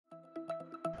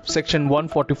Section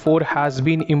 144 has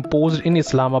been imposed in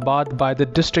Islamabad by the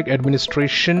district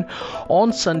administration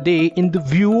on Sunday in the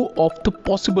view of the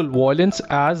possible violence,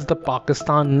 as the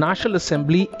Pakistan National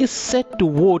Assembly is set to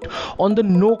vote on the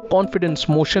no confidence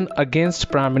motion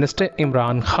against Prime Minister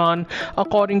Imran Khan,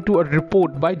 according to a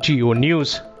report by Geo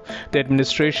News. The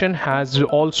administration has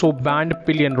also banned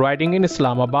pillion riding in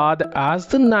Islamabad, as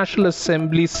the National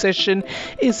Assembly session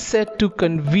is set to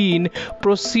convene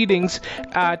proceedings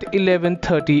at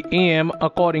 11:30 am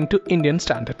according to Indian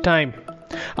Standard Time.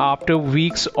 After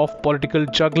weeks of political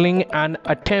juggling and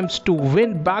attempts to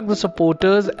win back the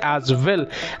supporters as well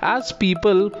as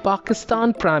people,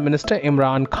 Pakistan Prime Minister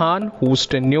Imran Khan, whose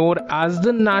tenure as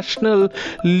the national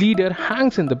leader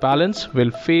hangs in the balance,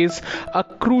 will face a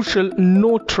crucial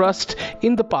no trust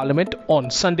in the parliament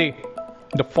on Sunday.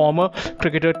 The former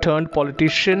cricketer turned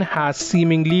politician has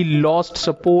seemingly lost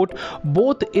support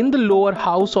both in the lower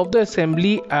house of the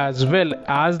assembly as well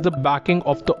as the backing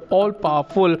of the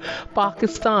all-powerful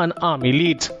Pakistan Army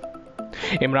leads.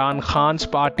 Imran Khan's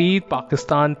party,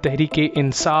 Pakistan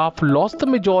Tehreek-e-Insaf, lost the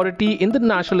majority in the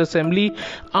National Assembly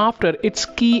after its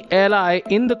key ally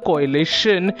in the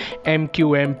coalition,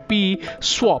 MQMP,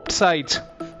 swapped sides.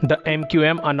 The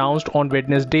MQM announced on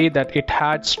Wednesday that it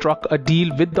had struck a deal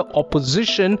with the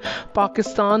opposition,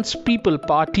 Pakistan's People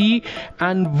Party,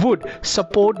 and would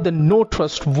support the no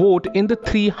trust vote in the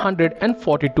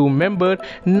 342-member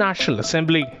National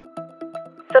Assembly.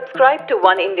 Subscribe to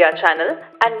One India channel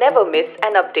and never miss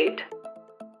an update.